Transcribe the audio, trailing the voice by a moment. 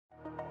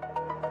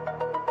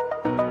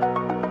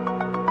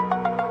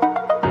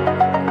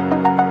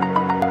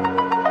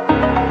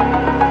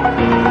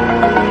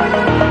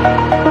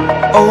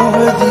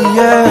over the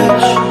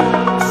edge,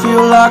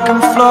 feel like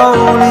I'm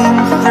floating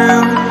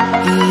through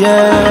the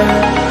air.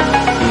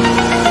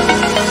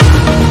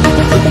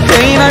 The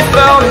pain I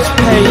felt is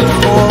paid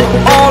for,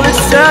 all is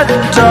said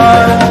and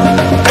done.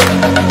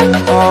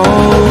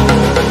 Oh,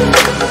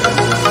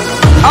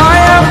 I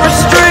am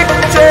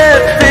restricted,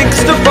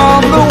 fixed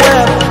upon the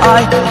web. I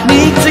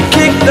need to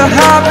kick the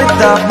habit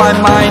that my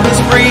mind is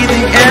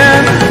breathing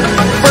in.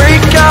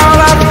 Break out,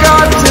 I've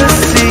got to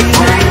see.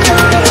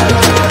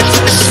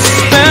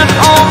 Spent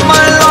all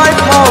my life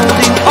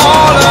holding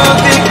all of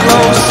it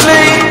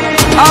closely.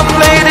 I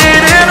played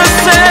it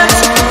innocent,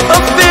 a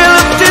feel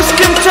of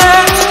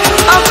discontent.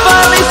 I'm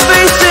finally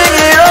facing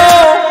it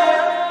all,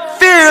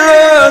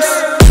 fearless.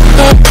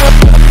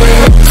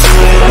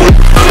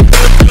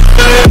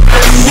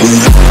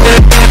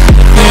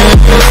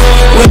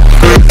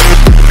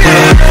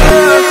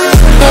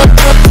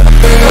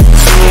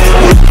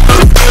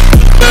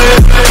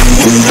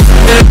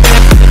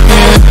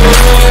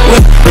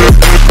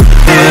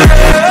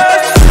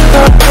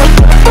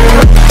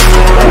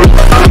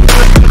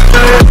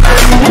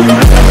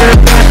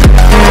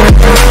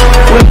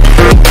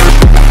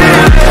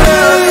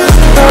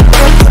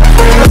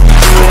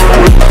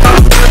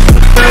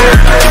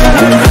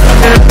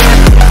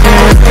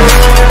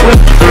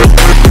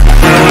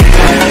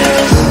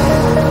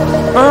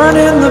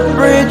 Burning the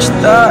bridge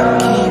that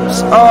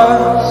keeps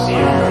us.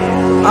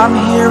 I'm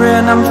here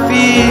and I'm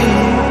fearless.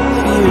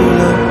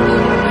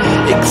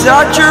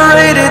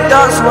 Exaggerated,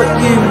 that's what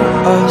you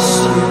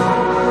assume.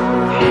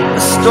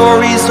 The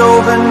story's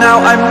over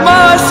now, I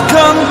must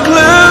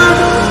conclude.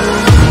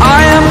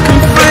 I am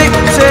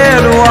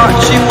conflicted,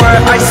 watching where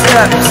I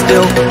step,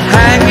 still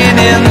hanging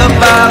in the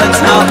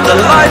balance. Not the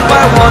life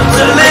I want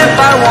to live,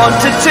 I want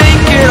to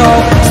take it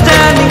all.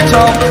 Standing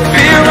tall,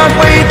 fear I've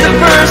weighed the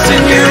person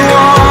you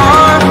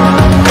are.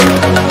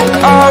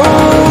 Oh,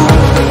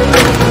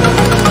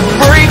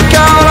 break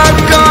out,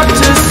 I've got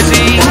to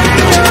see.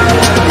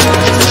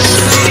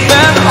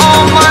 Spent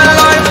all my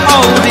life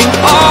holding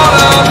all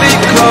of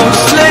it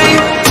closely.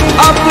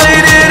 I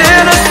played it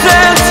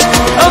innocent,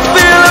 a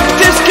feel of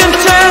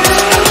discontent.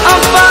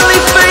 I'm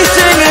finally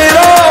facing it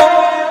all,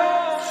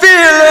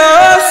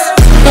 fearless.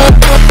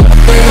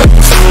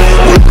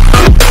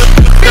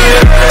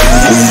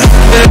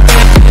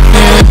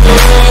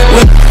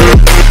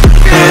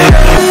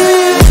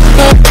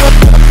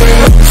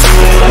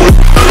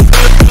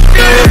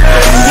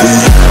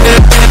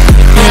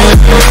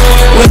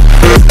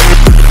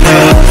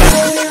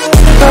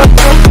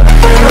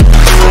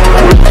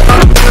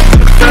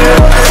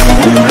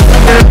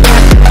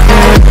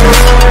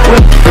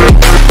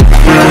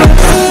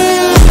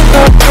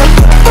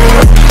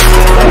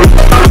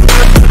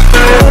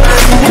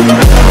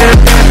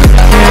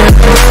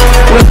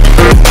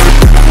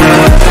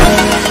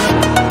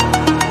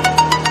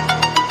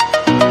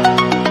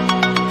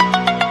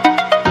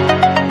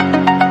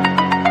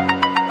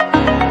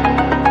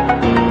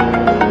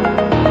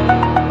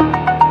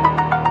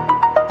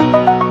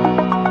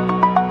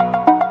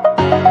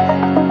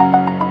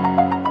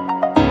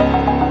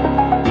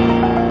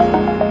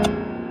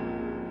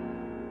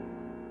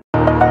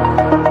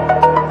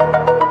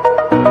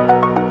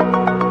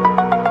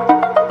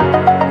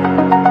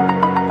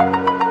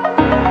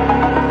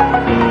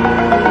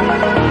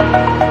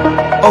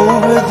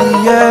 Over the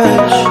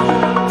edge,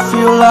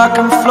 feel like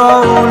I'm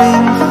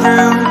floating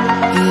through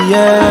the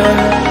air.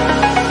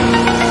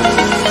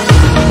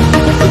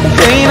 The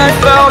pain I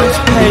felt is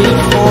paid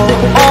for,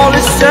 all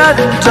is said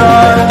and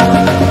done.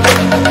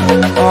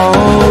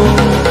 Oh,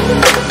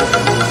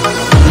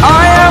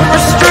 I am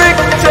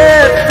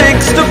restricted,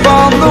 fixed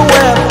upon the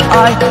web.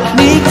 I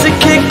need to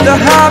kick the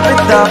habit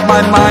that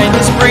my mind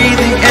is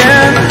breathing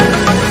in.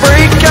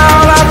 Break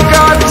out, I've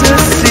got to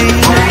see.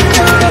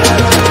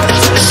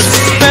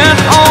 Spent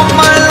all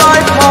my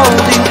life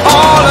holding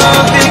all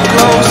of it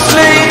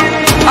closely.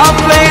 I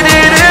played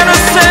it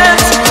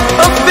innocent,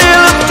 a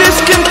feel of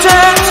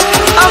discontent.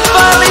 I'm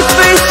finally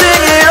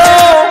facing it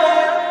all,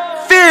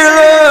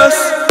 fearless.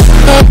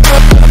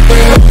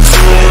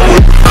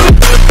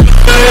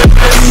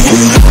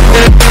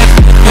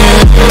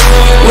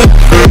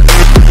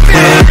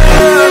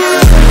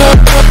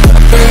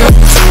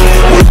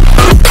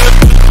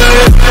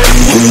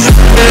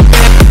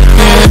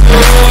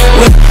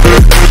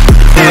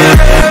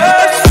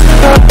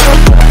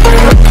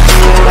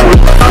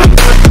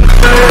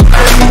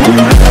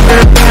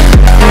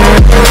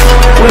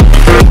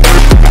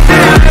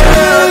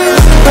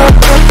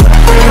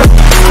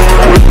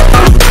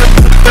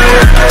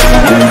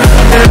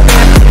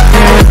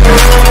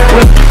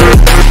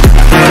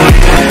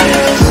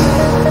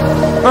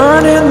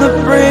 Burning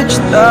the bridge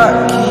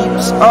that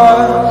keeps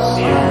us.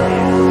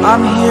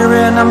 I'm here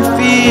and I'm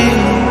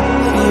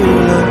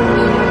fearless.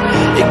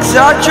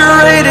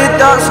 Exaggerated,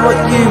 that's what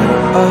you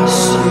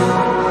assume.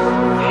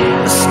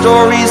 The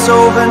story's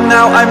over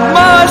now, I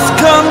must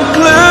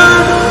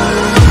conclude.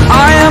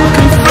 I am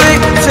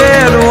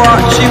conflicted,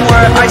 watching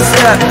where I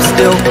step,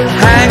 still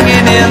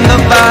hanging in the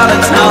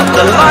balance, not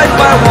the life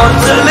I want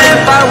to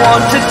live. I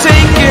want to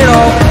take it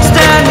all,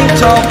 standing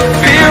tall.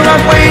 Fear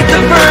I've weighed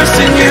the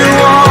person you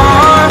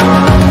are.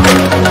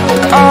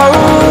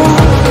 Oh,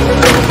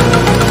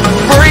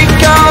 break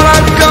out,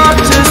 I've got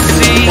to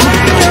see.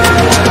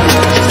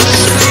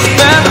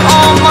 Spent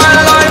all my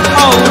life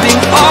holding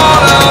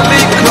all of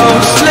it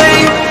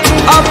closely.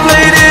 I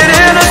played it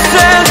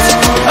innocent,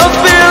 a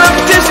feel of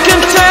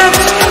discontent.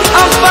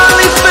 I'm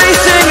finally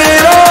facing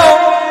it all,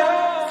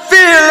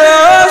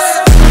 fearless.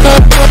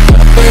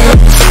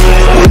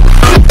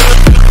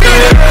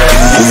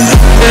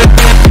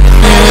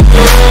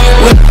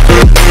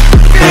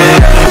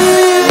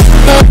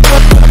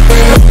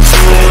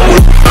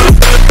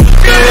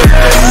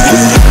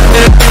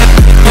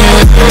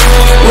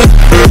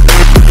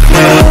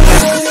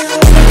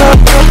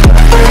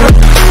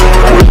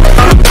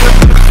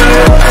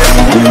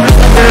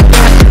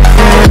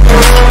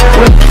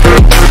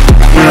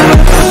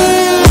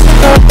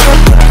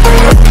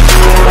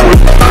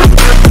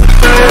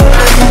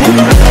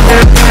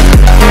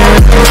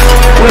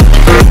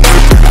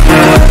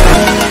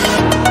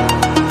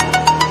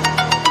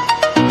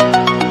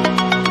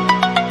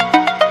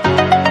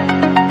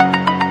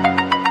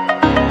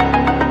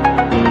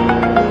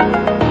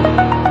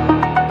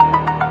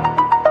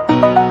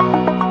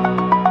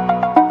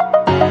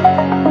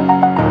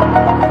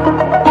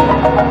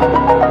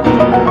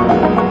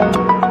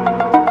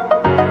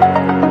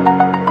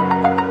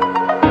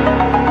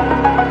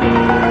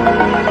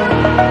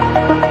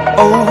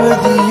 Over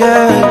the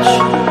edge,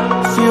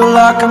 feel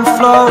like I'm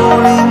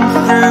floating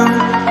through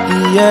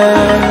the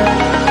air.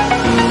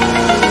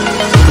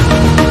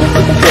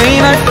 The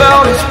pain I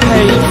felt is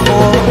paid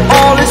for,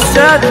 all is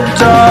said and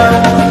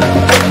done.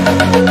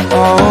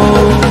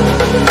 Oh,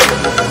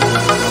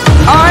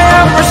 I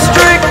am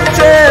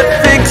restricted,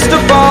 fixed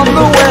upon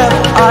the web.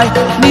 I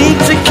need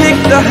to kick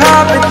the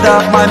habit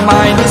that my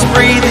mind is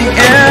breathing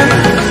in.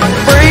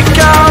 Break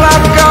out,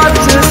 I've got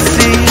to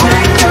see.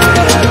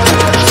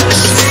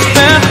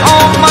 Spent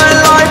all my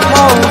life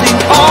holding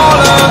all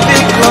of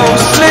it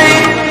closely.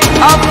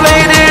 I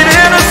played it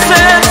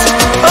innocent,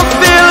 a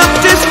feel of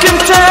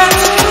discontent.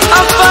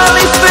 I'm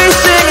finally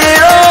facing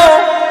it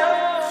all,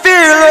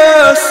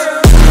 fearless.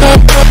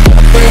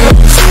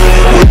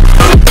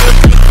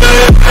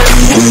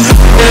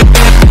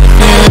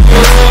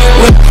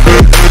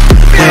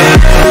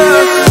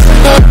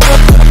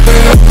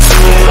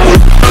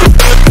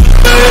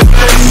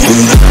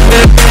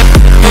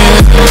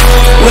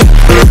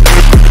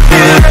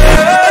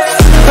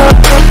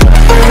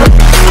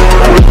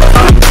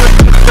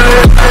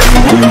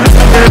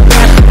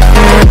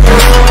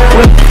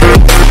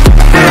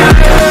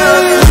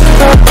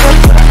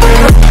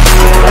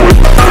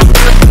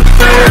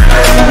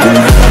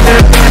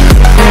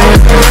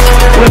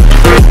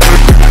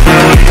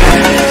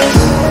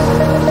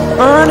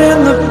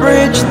 Burning the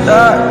bridge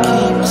that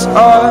keeps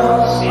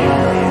us.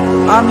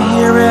 I'm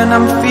here and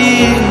I'm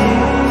feeling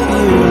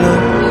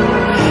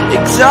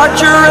fearless.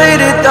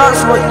 Exaggerated,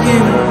 that's what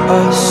you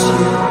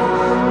assume.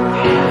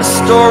 The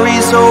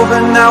story's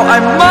over now,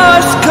 I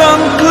must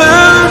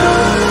conclude.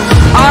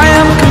 I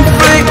am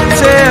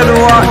conflicted,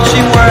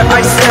 watching where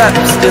I step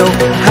still,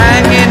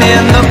 hanging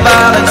in the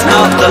balance,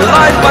 not the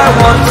life I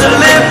want to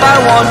live. I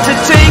want to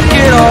take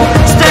it all,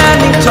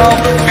 standing tall.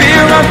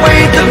 Fear I've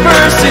weighed the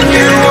person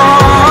you are.